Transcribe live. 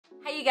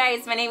Hey you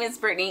guys, my name is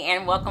Brittany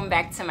and welcome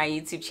back to my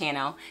YouTube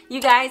channel. You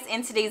guys,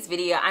 in today's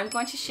video, I'm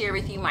going to share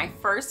with you my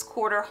first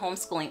quarter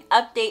homeschooling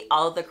update,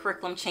 all of the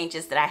curriculum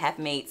changes that I have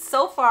made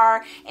so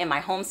far in my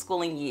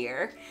homeschooling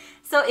year.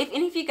 So if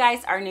any of you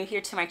guys are new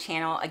here to my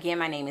channel, again,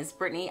 my name is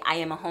Brittany. I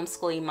am a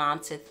homeschooling mom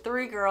to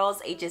 3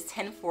 girls, ages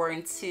 10, 4,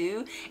 and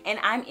 2, and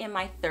I'm in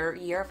my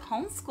 3rd year of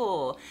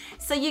homeschool.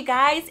 So you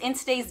guys, in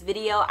today's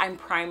video, I'm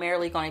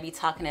primarily going to be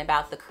talking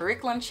about the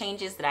curriculum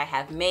changes that I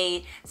have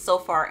made so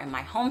far in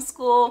my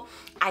homeschool.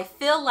 I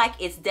feel like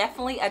it's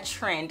definitely a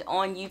trend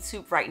on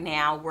YouTube right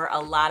now where a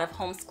lot of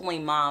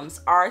homeschooling moms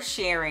are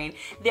sharing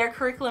their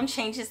curriculum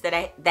changes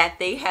that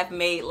they have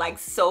made like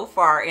so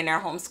far in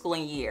their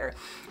homeschooling year.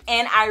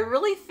 And I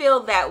really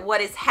feel that what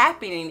is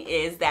happening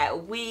is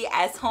that we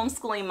as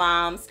homeschooling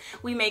moms,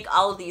 we make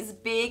all of these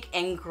big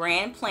and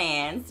grand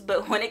plans,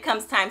 but when it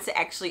comes time to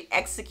actually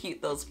execute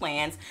those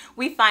plans,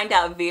 we find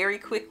out very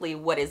quickly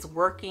what is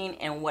working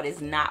and what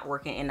is not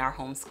working in our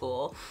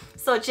homeschool.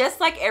 So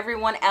just like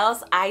everyone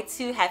else, I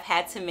too have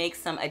had to make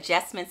some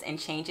adjustments and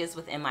changes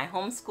within my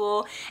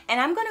homeschool. And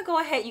I'm gonna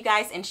go ahead, you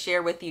guys, and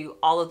share with you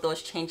all of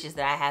those changes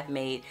that I have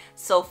made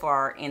so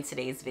far in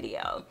today's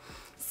video.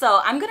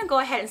 So I'm gonna go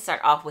ahead and start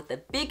off with the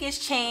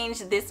biggest change.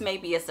 This may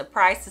be a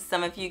surprise to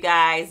some of you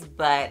guys,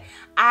 but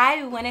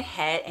I went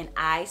ahead and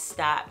I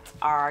stopped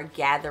our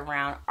Gather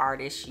Round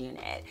Artist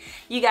unit.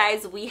 You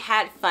guys, we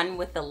had fun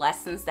with the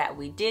lessons that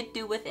we did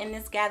do within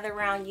this Gather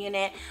Round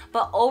unit,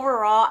 but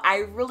overall, I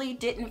really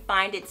didn't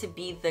find it to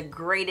be the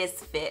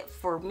greatest fit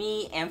for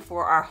me and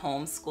for our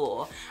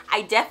homeschool.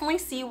 I definitely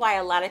see why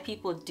a lot of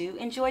people do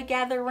enjoy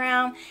Gather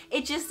Round.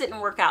 It just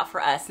didn't work out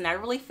for us, and I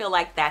really feel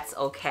like that's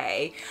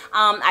okay.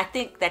 I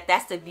think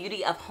that's the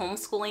beauty of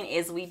homeschooling,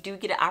 is we do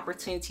get an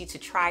opportunity to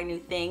try new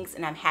things,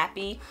 and I'm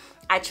happy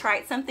I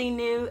tried something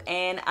new.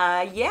 And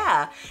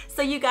yeah,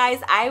 so you guys,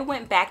 I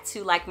went back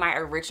to like my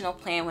original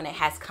plan when it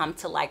has come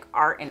to like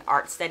art and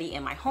art study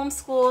in my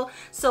homeschool.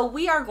 So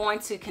we are going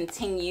to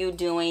continue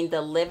doing the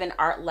live in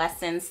art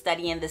lessons,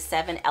 studying the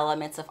 7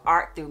 elements of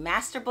art through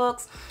master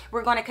books.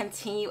 We're going to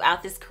continue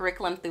out this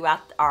curriculum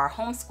throughout our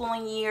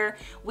homeschooling year.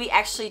 We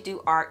actually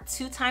do art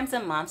 2 times a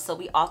month, so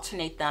we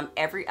alternate them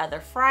every other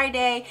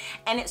Friday,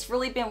 and it's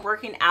really been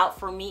working out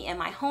for me and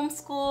my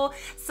homeschool.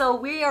 So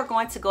we are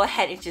going to go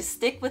ahead and just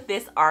stick with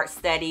this art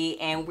study,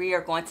 and we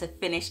are going to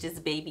finish this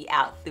baby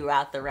out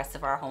throughout the rest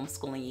of our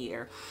homeschooling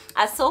year.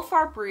 So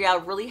far,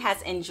 Brielle really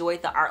has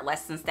enjoyed the art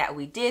lessons that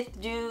we did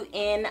do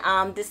in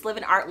this Live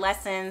in Art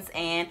lessons,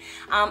 and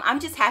I'm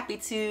just happy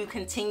to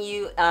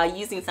continue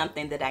using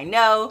something that I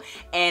know,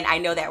 and I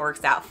know that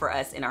works out for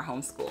us in our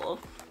homeschool.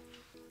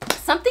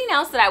 Something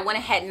else that I went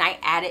ahead and I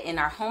added in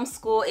our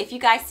homeschool, if you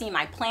guys see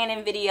my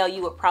planning video,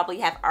 you would probably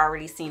have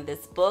already seen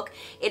this book.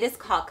 It is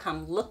called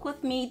Come Look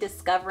With Me,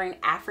 Discovering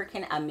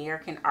African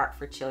American Art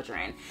for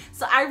Children.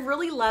 So I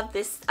really love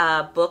this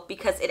book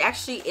because it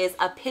actually is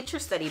a picture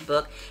study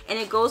book, and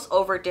it goes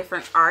over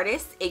different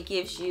artists. It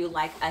gives you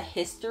like a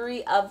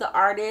history of the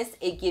artist.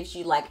 It gives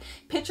you like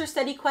picture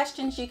study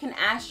questions you can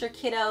ask your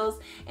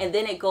kiddos, and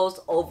then it goes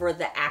over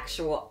the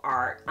actual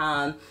art.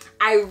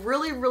 I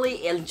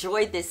really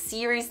enjoyed this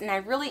series, and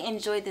I really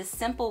enjoyed this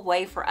simple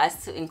way for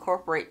us to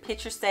incorporate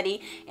picture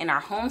study in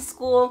our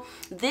homeschool.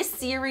 This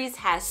series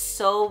has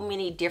so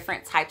many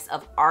different types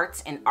of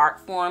arts and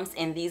art forms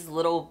in these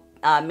little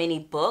mini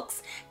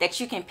books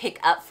that you can pick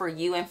up for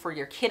you and for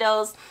your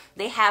kiddos.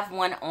 They have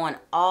one on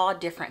all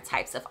different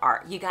types of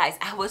art. You guys,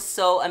 I was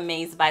so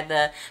amazed by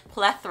the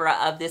plethora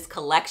of this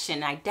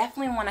collection. I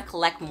definitely want to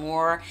collect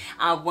more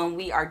when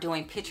we are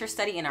doing picture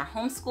study in our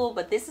homeschool,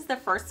 but this is the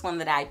first one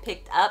that I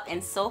picked up,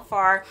 and so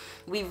far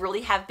we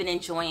really have been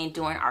enjoying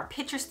doing our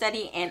picture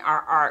study and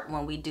our art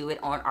when we do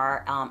it on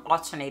our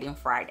alternating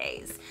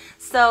Fridays.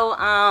 So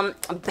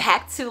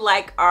back to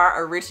like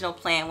our original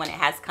plan when it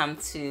has come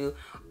to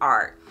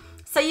art.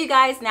 So you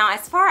guys, now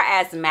as far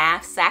as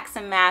math,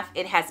 Saxon math,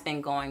 it has been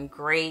going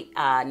great.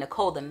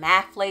 Nicole, the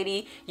math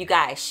lady, you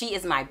guys, she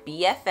is my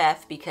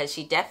BFF because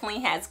she definitely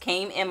has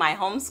came in my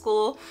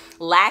homeschool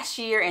last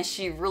year, and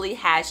she really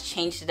has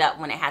changed it up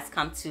when it has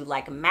come to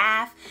like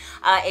math.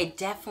 It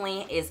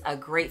definitely is a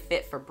great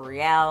fit for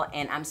Brielle,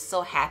 and I'm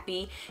so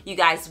happy. You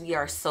guys, we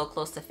are so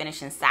close to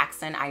finishing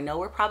Saxon. I know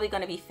we're probably going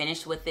to be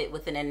finished with it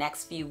within the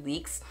next few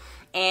weeks.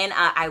 And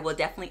I will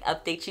definitely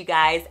update you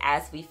guys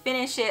as we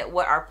finish it,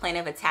 what our plan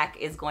of attack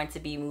is going to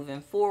be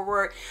moving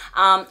forward.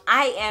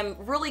 I am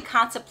really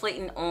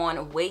contemplating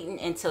on waiting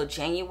until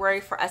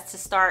January for us to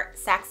start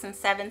Saxon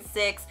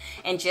 7-6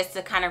 and just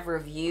to kind of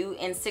review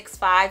in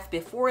 6-5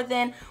 before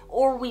then,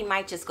 or we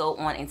might just go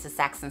on into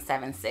Saxon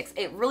 7-6.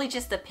 It really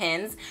just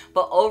depends,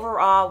 but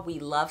overall, we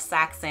love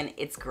Saxon.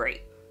 It's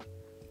great.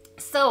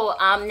 So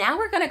now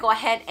we're gonna go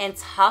ahead and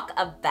talk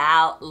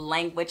about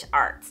language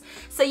arts.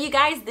 So you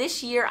guys,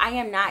 this year I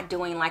am not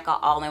doing like an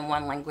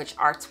all-in-one language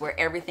arts where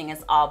everything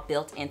is all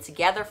built in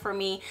together for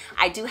me.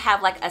 I do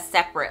have like a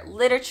separate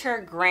literature,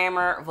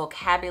 grammar,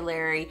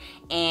 vocabulary,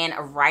 and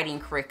writing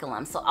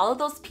curriculum. So all of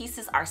those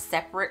pieces are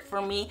separate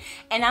for me,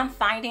 and I'm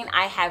finding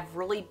I have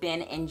really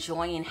been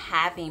enjoying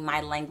having my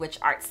language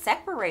arts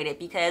separated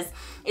because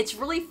it's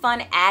really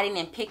fun adding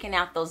and picking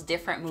out those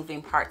different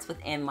moving parts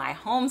within my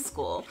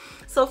homeschool.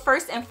 So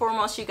first and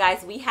foremost, you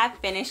guys, we have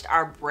finished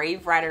our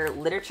Brave Writer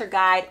literature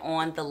guide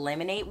on the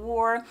Lemonade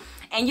War.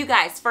 And you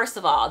guys, first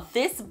of all,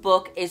 this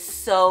book is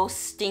so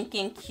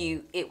stinking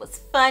cute. It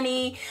was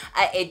funny.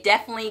 It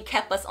definitely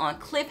kept us on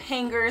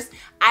cliffhangers.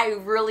 I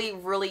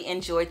really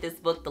enjoyed this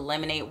book, The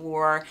Lemonade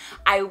War.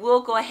 I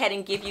will go ahead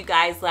and give you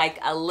guys like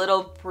a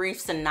little brief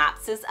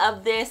synopsis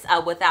of this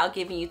without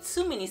giving you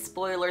too many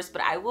spoilers,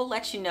 but I will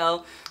let you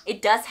know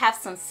it does have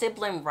some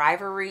sibling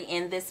rivalry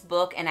in this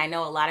book, and I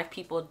know a lot of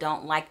people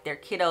don't like their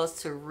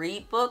kiddos to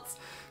read books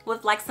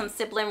with like some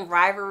sibling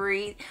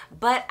rivalry,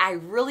 but I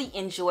really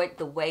enjoyed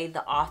the way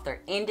the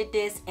author ended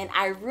this, and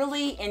I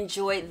really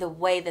enjoyed the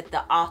way that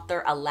the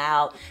author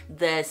allowed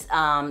this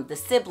the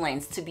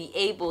siblings to be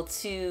able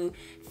to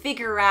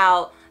figure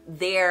out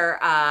their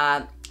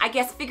I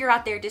guess figure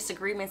out their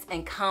disagreements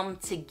and come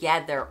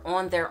together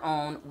on their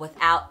own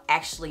without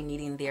actually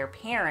needing their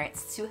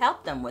parents to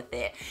help them with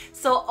it.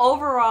 So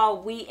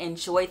overall, we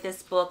enjoyed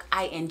this book.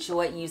 I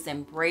enjoyed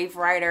using Brave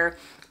Writer.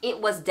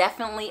 It was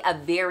definitely a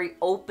very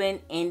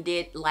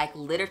open-ended like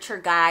literature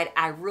guide.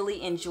 I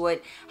really enjoyed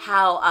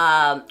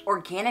how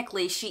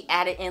organically she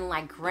added in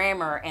like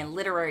grammar and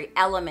literary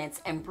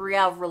elements, and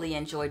Brielle really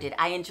enjoyed it.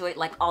 I enjoyed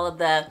like all of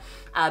the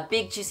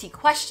big juicy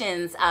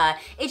questions.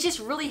 It just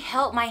really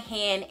held my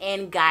hand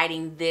in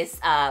guiding this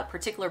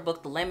particular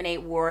book, The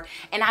Lemonade War,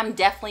 and I'm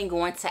definitely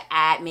going to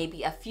add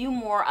maybe a few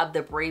more of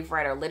the Brave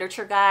Writer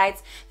literature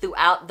guides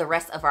throughout the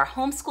rest of our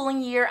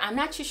homeschooling year. I'm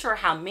not too sure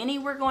how many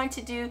we're going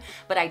to do,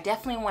 but I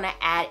definitely want to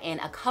add in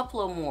a couple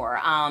of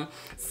more.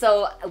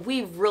 So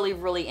we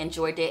really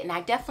enjoyed it, and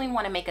I definitely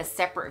want to make a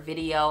separate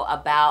video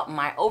about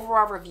my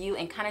overall review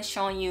and kind of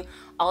showing you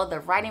all of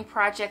the writing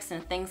projects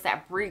and things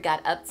that Brie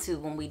got up to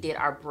when we did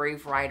our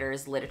Brave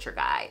Writers literature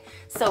guide.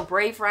 So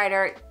Brave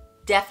Writer,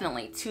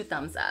 definitely 2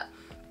 thumbs up.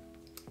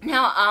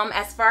 Now,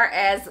 as far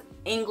as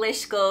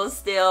English goes,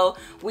 still,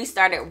 we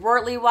started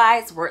Wordly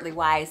Wise. Wordly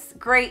Wise,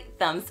 great,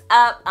 thumbs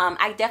up.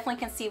 I definitely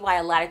can see why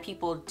a lot of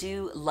people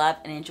do love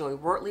and enjoy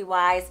Wordly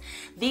Wise.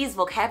 These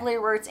vocabulary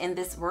words in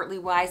this Wordly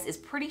Wise is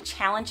pretty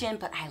challenging,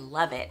 but I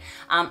love it.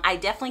 I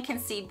definitely can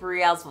see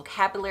Brielle's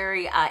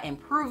vocabulary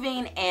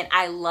improving, and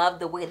I love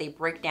the way they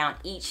break down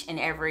each and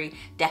every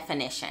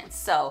definition.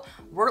 So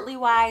Wordly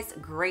Wise,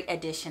 great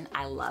addition.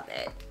 I love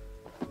it.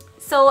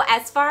 So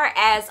as far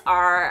as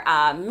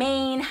our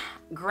main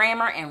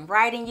grammar and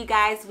writing, you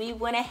guys, we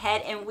went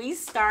ahead and we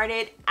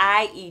started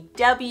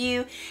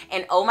IEW,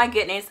 and oh my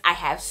goodness, I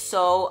have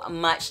so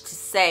much to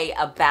say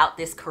about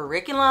this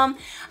curriculum.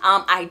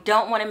 I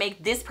don't want to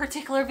make this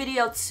particular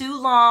video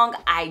too long.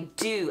 I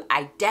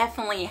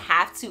definitely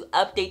have to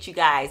update you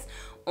guys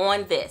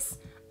on this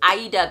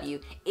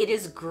IEW. It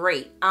is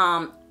great.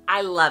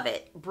 I love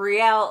it.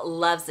 Brielle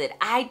loves it.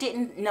 I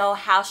didn't know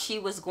how she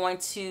was going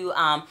to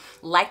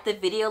like the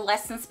video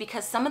lessons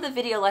because some of the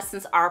video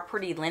lessons are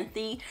pretty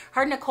lengthy.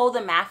 Her Nicole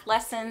the Math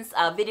lessons,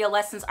 video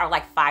lessons are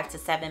like 5 to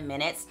 7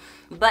 minutes.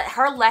 But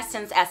her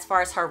lessons, as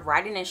far as her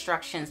writing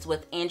instructions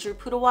with Andrew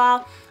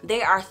Pudawal,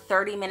 they are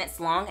 30 minutes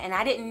long. And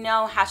I didn't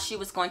know how she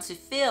was going to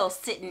feel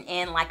sitting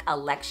in like a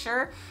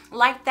lecture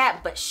like that,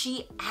 but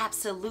she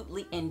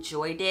absolutely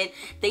enjoyed it.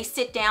 They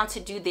sit down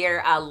to do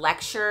their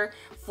lecture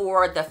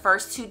for the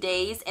first 2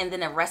 days, and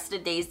then the rest of the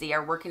days they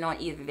are working on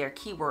either their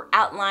keyword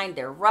outline,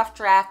 their rough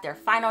draft, their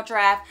final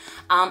draft.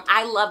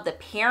 I love the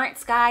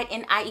parents guide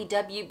in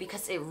IEW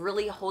because it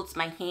really holds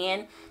my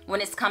hand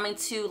when it's coming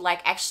to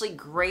like actually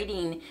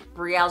grading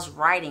Brielle's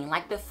writing.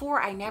 Like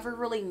before, I never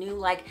really knew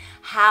like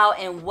how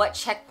and what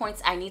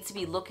checkpoints I need to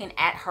be looking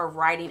at her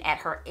writing at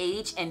her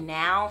age, and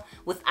now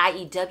with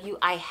IEW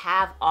I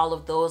have all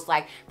of those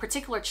like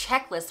particular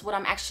checklists, what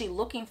I'm actually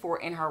looking for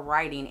in her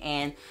writing,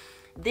 and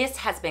this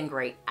has been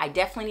great. I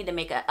definitely need to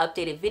make an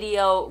updated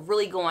video,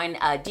 really going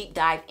a deep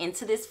dive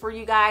into this for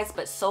you guys.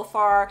 But so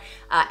far,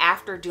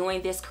 after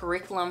doing this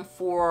curriculum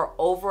for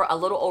a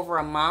little over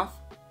a month,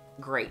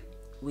 great.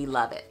 We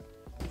love it.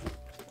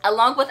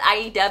 Along with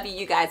IEW,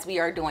 you guys, we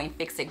are doing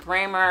Fix It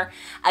Grammar.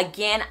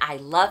 Again, I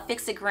love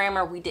Fix It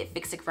Grammar. We did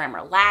Fix It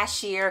Grammar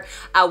last year.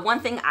 One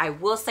thing I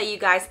will say, you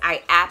guys,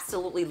 I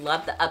absolutely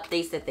love the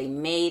updates that they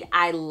made.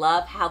 I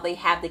love how they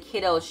have the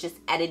kiddos just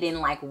edit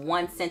in like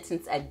 1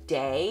 sentence a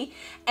day.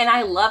 And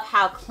I love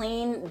how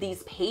clean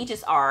these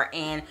pages are.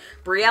 And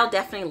Brielle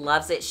definitely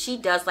loves it. She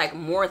does like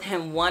more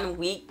than 1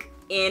 week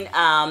in,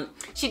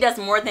 she does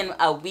more than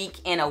a week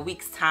in a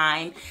week's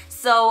time.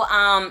 So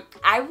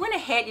I went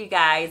ahead, you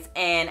guys,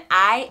 and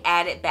I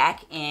added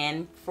back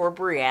in for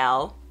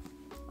Brielle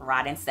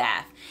rod and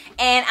staff.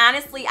 And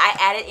honestly, I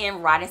added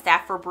in rod and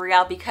staff for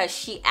Brielle because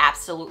she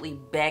absolutely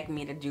begged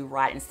me to do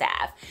rod and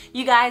staff.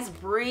 You guys,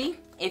 Brie,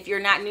 if you're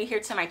not new here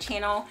to my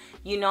channel,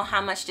 you know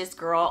how much this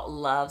girl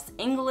loves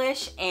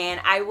English,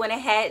 and I went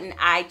ahead and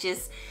I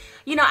just,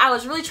 you know, I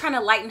was really trying to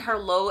lighten her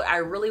load. I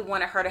really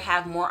wanted her to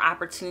have more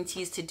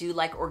opportunities to do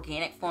like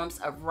organic forms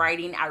of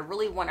writing. I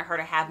really wanted her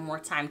to have more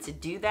time to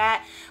do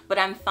that. But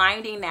I'm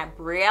finding that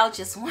Brielle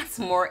just wants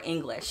more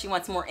English. She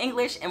wants more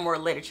English and more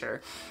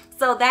literature.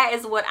 So that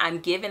is what I'm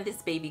giving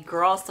this baby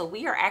girl. So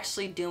we are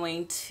actually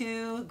doing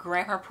 2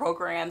 grammar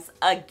programs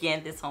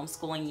again this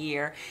homeschooling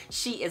year.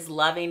 She is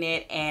loving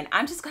it, and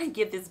I'm just going to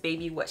give this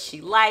baby what she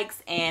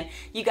likes. And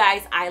you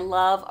guys, I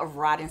love a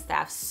rod and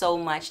staff so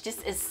much.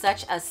 This is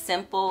such a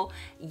simple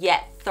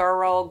yet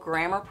thorough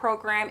grammar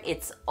program.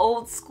 It's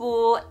old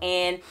school,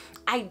 and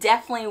I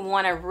definitely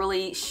want to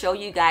really show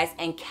you guys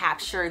and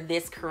capture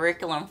this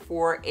curriculum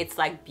for its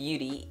like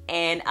beauty.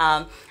 And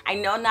I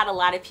know not a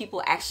lot of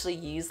people actually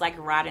use like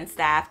rod and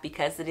staff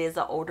because it is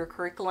an older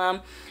curriculum,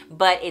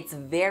 but it's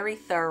very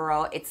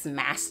thorough, it's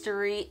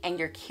mastery, and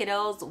your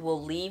kiddos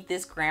will leave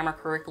this grammar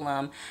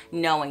curriculum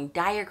knowing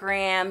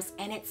diagrams.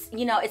 And it's,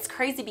 you know, it's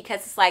crazy because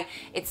it's like,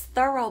 it's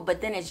thorough,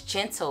 but then it's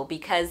gentle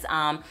because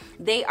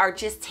they are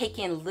just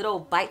taking little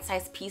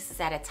bite-sized pieces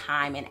at a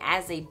time, and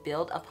as they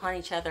build upon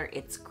each other,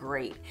 it's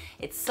great.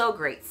 It's so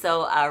great.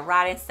 So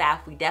rod and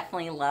staff, we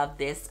definitely love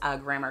this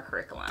grammar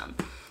curriculum.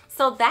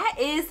 So that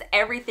is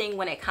everything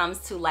when it comes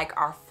to like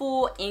our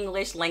full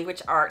English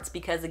language arts,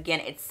 because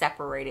again, it's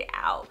separated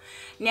out.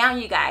 Now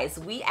you guys,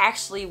 we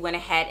actually went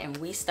ahead and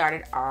we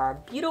started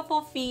our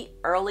Beautiful Feet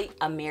Early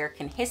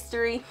American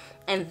History,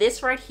 and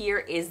this right here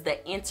is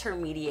the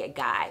intermediate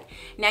guide.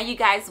 Now you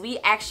guys, we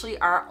actually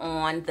are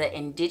on the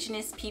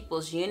Indigenous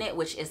Peoples unit,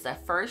 which is the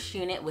first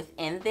unit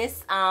within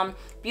this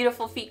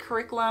Beautiful Feet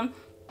curriculum.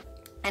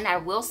 And I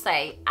will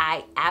say,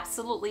 I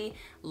absolutely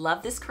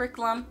love this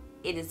curriculum.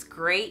 It is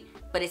great,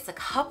 but it's a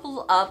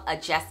couple of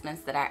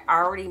adjustments that I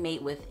already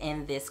made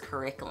within this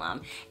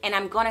curriculum, and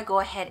I'm gonna go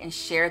ahead and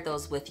share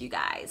those with you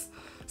guys.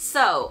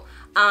 So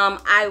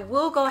I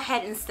will go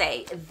ahead and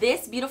say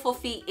this Beautiful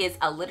Feet is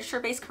a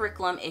literature-based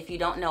curriculum. If you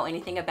don't know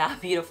anything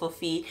about Beautiful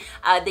Feet,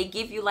 they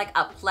give you like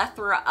a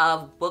plethora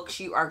of books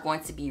you are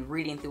going to be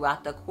reading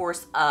throughout the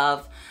course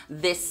of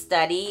this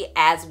study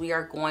as we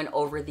are going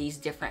over these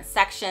different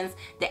sections.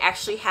 They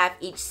actually have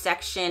each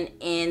section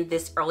in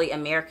this early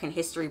American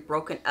history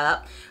broken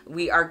up.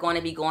 We are going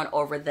to be going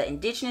over the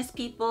indigenous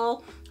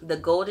people, the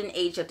golden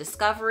age of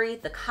discovery,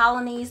 the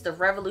colonies, the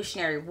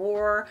Revolutionary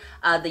War,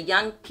 the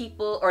young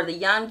people, or the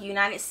young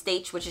United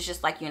States, which is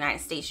just like United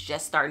States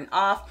just starting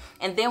off.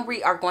 And then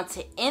we are going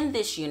to end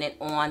this unit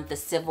on the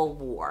Civil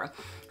War.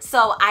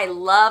 So I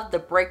love the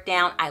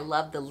breakdown. I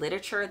love the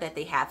literature that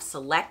they have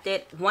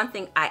selected. One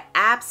thing I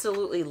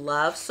absolutely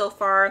love so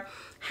far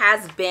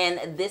has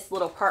been this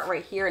little part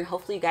right here, and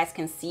hopefully you guys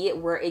can see it,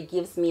 where it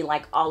gives me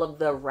like all of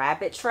the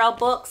rabbit trail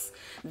books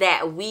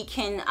that we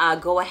can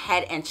go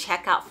ahead and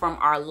check out from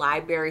our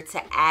library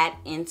to add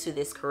into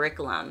this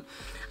curriculum.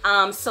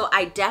 So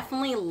I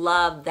definitely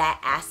love that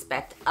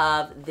aspect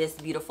of this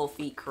Beautiful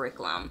Feet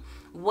curriculum.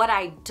 What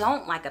I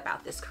don't like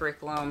about this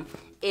curriculum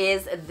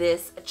is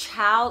this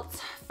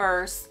Child's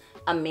First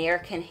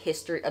American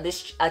History,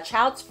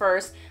 Child's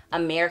First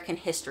American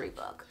History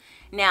book.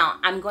 Now,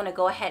 I'm going to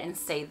go ahead and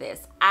say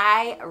this.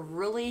 I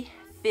really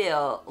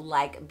feel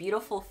like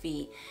Beautiful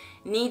Feet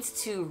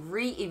needs to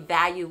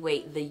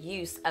reevaluate the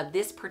use of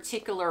this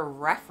particular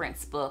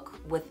reference book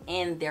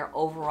within their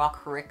overall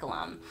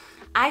curriculum.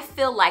 I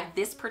feel like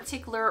this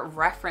particular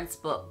reference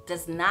book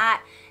does not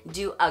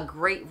do a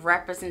great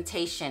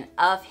representation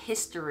of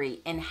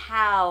history and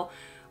how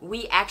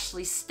we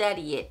actually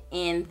study it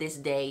in this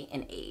day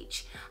and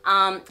age.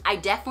 I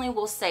definitely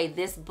will say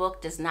this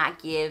book does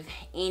not give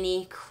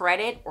any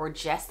credit or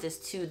justice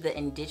to the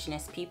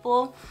indigenous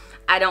people.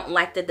 I don't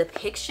like the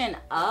depiction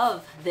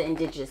of the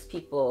indigenous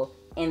people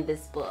in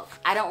this book.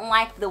 I don't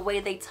like the way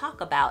they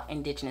talk about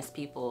indigenous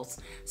peoples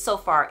so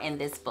far in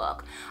this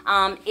book.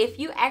 If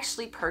you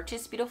actually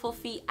purchase Beautiful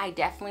Feet, I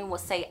definitely will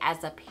say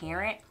as a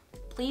parent,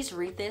 please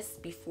read this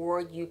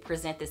before you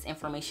present this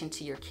information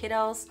to your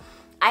kiddos.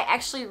 I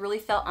actually really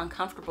felt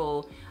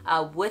uncomfortable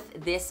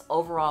with this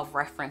overall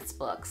reference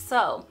book.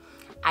 So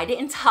I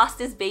didn't toss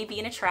this baby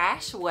in the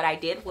trash. What I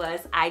did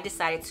was I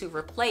decided to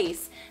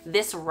replace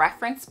this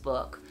reference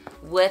book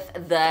with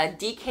the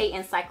DK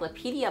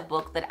Encyclopedia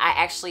book that I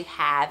actually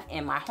have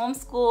in my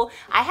homeschool.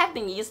 I have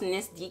been using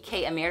this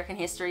DK American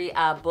History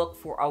book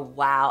for a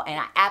while, and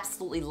I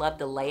absolutely love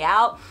the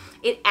layout.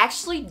 It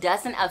actually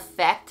doesn't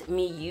affect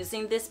me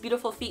using this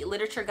Beautiful Feet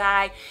literature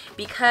guide,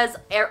 because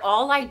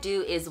all I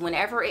do is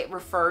whenever it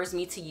refers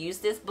me to use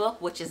this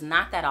book, which is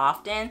not that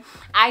often,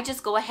 I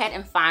just go ahead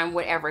and find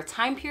whatever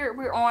time period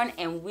we're on,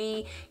 and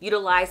we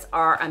utilize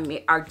our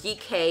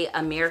DK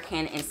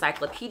American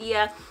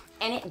Encyclopedia.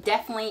 And it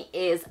definitely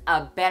is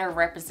a better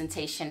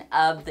representation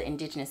of the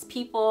indigenous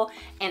people.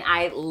 And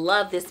I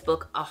love this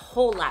book a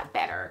whole lot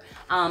better.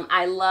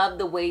 I love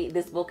the way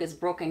this book is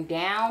broken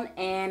down.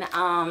 And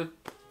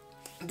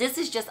this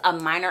is just a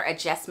minor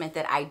adjustment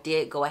that I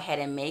did go ahead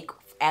and make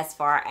as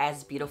far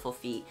as Beautiful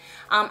Feet.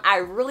 I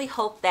really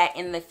hope that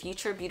in the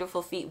future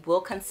Beautiful Feet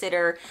will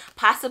consider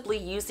possibly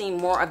using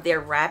more of their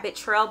rabbit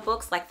trail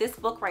books, like this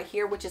book right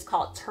here, which is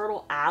called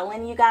Turtle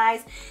Island, you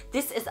guys.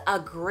 This is a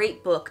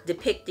great book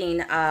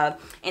depicting and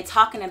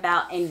talking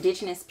about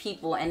indigenous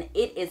people, and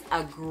it is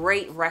a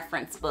great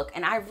reference book,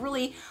 and I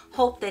really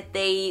hope that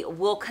they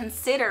will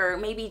consider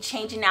maybe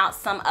changing out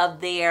some of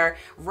their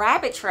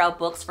rabbit trail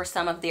books for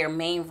some of their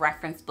main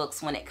reference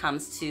books when it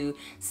comes to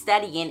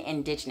studying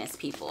indigenous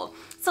people.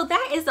 So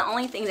that is the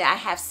only thing that I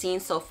have seen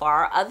so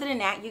far. Other than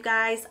that, you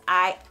guys,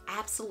 I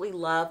absolutely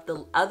love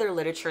the other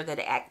literature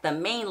the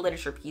main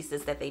literature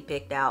pieces that they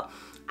picked out.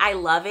 I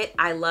love it.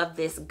 I love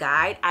this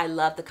guide. I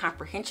love the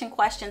comprehension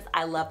questions.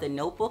 I love the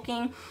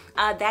notebooking.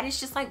 That is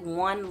just like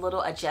one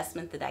little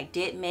adjustment that I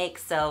did make.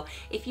 So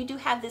if you do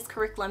have this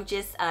curriculum,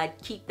 just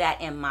keep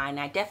that in mind.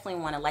 I definitely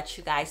want to let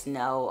you guys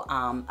know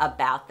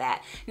about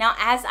that. Now,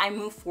 as I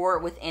move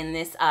forward within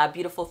this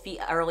Beautiful Feet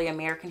Early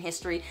American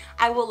History,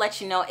 I will let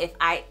you know if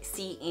I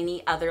see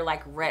any other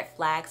like red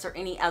flags or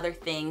any other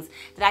things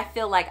that I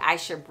feel like I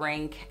should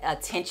bring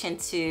attention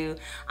to.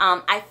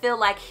 I feel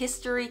like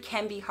history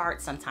can be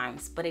hard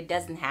sometimes, but it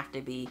doesn't have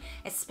to be,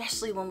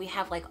 especially when we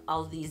have like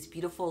all these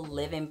beautiful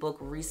living book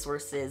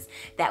resources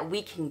that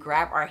we can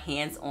grab our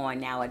hands on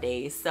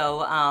nowadays.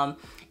 So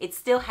it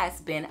still has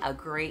been a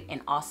great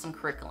and awesome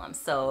curriculum.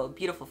 So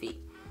Beautiful Feet.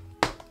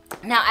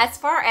 Now, as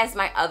far as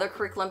my other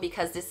curriculum,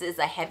 because this is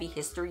a heavy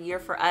history year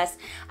for us,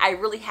 I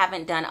really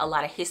haven't done a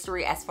lot of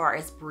history as far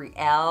as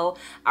Brielle.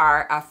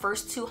 Our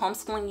first 2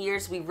 homeschooling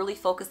years, we really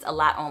focused a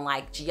lot on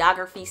like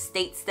geography,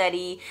 state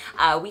study.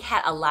 We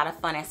had a lot of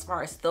fun as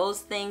far as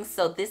those things.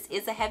 So this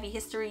is a heavy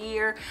history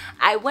year.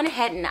 I went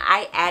ahead and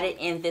I added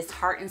in this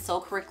Heart and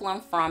Soul curriculum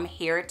from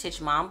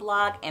Heritage Mom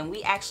Blog, and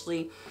we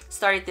actually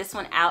started this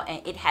one out,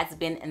 and it has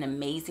been an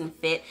amazing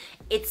fit.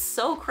 It's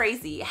so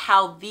crazy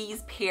how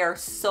these pair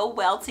so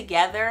well together,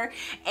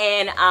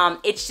 and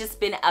it's just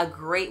been a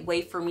great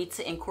way for me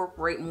to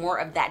incorporate more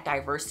of that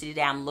diversity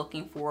that I'm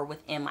looking for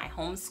within my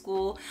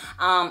homeschool.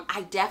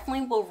 I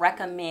definitely will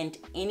recommend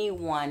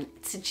anyone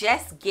to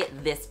just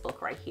get this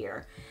book right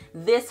here,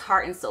 this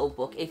Heart and Soul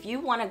book. If you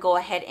want to go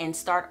ahead and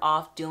start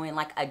off doing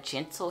like a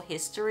gentle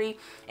history,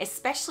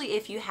 especially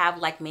if you have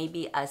like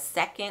maybe a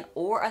 2nd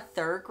or a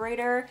 3rd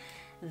grader,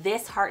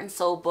 this Heart and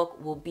Soul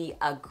book will be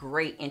a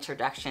great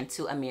introduction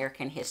to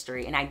American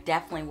history, and I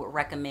definitely would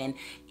recommend,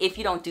 if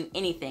you don't do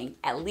anything,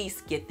 at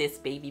least get this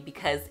baby,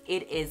 because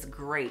it is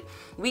great.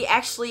 We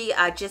actually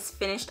just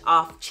finished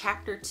off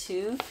chapter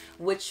 2,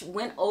 which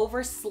went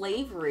over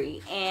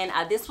slavery, and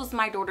this was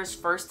my daughter's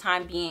first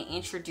time being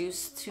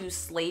introduced to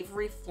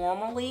slavery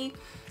formally.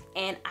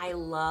 And I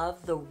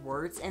love the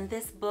words in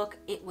this book.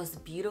 It was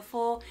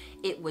beautiful,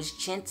 it was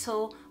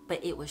gentle,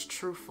 but it was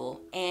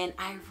truthful. And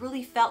I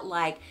really felt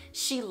like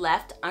she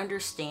left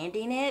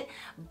understanding it,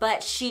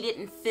 but she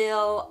didn't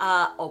feel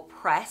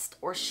oppressed,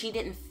 or she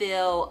didn't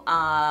feel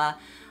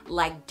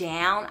like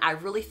down. I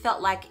really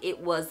felt like it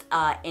was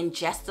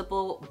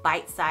ingestible,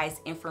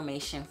 bite-sized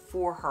information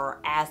for her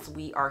as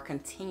we are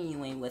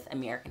continuing with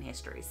American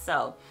history.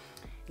 So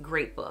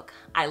great book.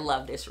 I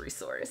love this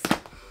resource.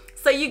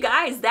 So you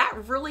guys, that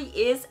really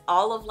is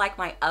all of like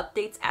my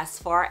updates as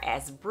far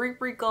as Brie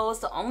goes.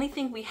 The only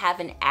thing we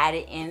haven't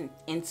added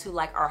into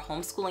like our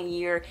homeschooling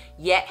year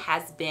yet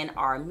has been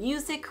our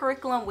music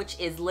curriculum, which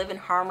is Living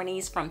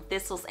Harmonies from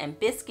Thistles and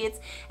Biscuits,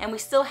 and we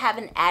still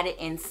haven't added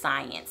in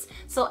science.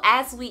 So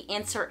as we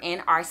enter in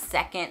our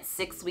 2nd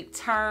 6-week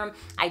term,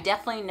 I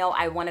definitely know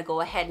I want to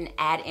go ahead and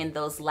add in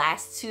those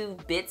last 2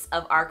 bits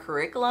of our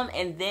curriculum,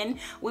 and then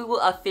we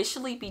will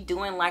officially be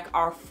doing like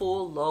our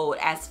full load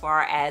as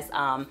far as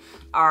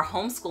our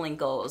homeschooling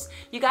goes.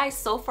 You guys,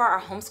 so far our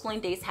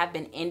homeschooling days have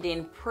been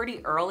ending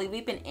pretty early.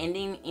 We've been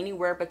ending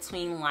anywhere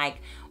between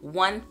like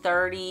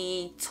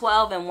 1:30,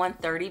 12 and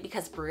 1:30,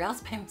 because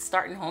Brielle's been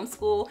starting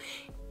homeschool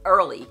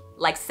early,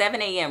 like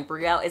 7 a.m.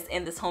 Brielle is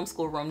in this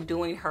homeschool room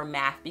doing her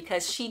math,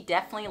 because she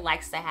definitely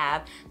likes to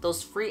have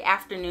those free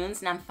afternoons,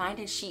 and I'm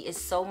finding she is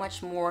so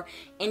much more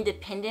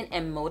independent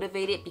and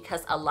motivated,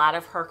 because a lot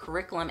of her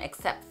curriculum,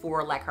 except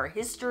for like her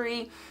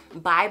history,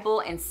 Bible,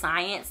 and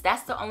science,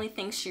 that's the only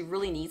thing she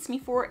really needs me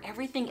for.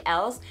 Everything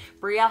else,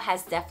 Brielle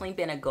has definitely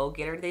been a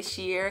go-getter this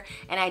year,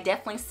 and I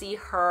definitely see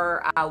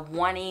her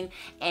wanting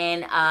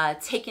and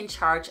taking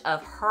charge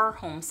of her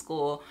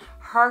homeschool,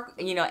 her,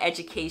 you know,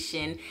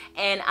 education,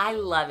 and I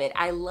love it.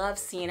 I love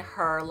seeing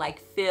her like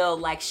feel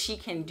like she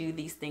can do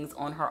these things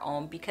on her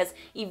own, because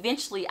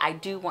eventually I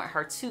do want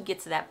her to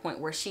get to that point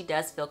where she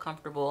does feel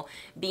comfortable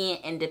being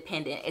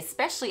independent,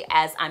 especially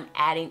as I'm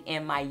adding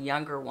in my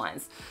younger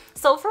ones.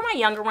 So for my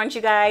younger ones,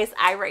 you guys,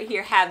 I right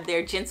here have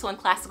their Gentle and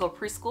Classical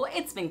Preschool.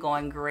 It's been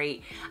going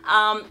great.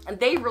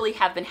 They really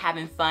have been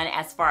having fun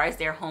as far as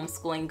their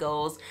homeschooling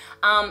goes.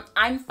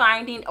 I'm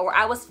finding, or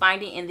I was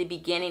finding in the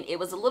beginning, it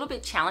was a little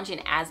bit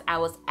challenging as I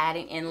was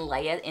adding in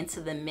Leia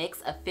into the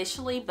mix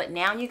officially, but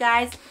now you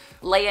guys,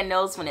 Leia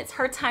knows when it's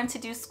her time to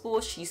do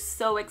school. She's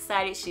so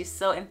excited, she's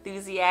so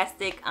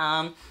enthusiastic.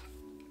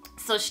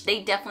 So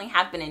they definitely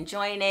have been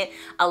enjoying it.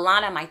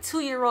 Alana, my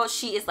 2-year-old,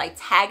 she is like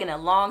tagging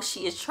along.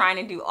 She is trying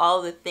to do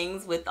all the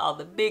things with all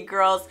the big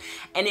girls.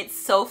 And it's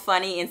so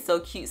funny and so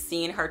cute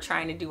seeing her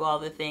trying to do all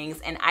the things.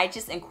 And I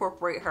just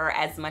incorporate her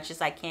as much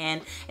as I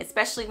can,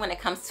 especially when it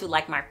comes to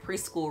like my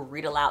preschool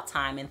read aloud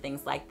time and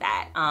things like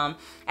that.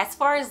 As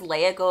far as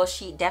Leia goes,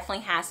 she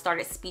definitely has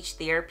started speech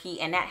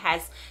therapy, and that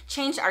has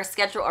changed our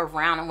schedule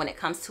around when it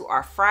comes to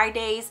our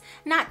Fridays.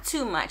 Not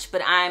too much,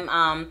 but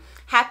I'm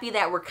happy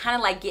that we're kind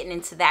of like getting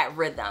into that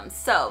rhythm.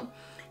 So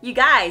you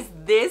guys,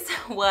 this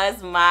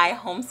was my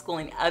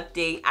homeschooling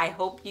update. I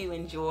hope you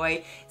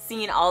enjoy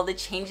seeing all the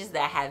changes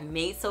that I have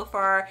made so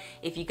far.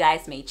 If you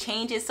guys made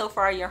changes so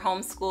far in your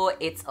homeschool,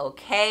 it's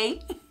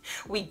okay.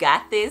 We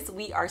got this.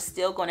 We are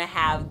still going to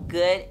have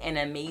good and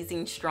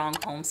amazing, strong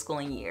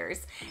homeschooling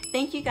years.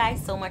 Thank you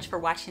guys so much for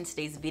watching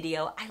today's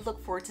video. I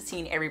look forward to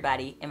seeing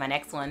everybody in my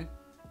next one.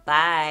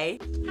 Bye.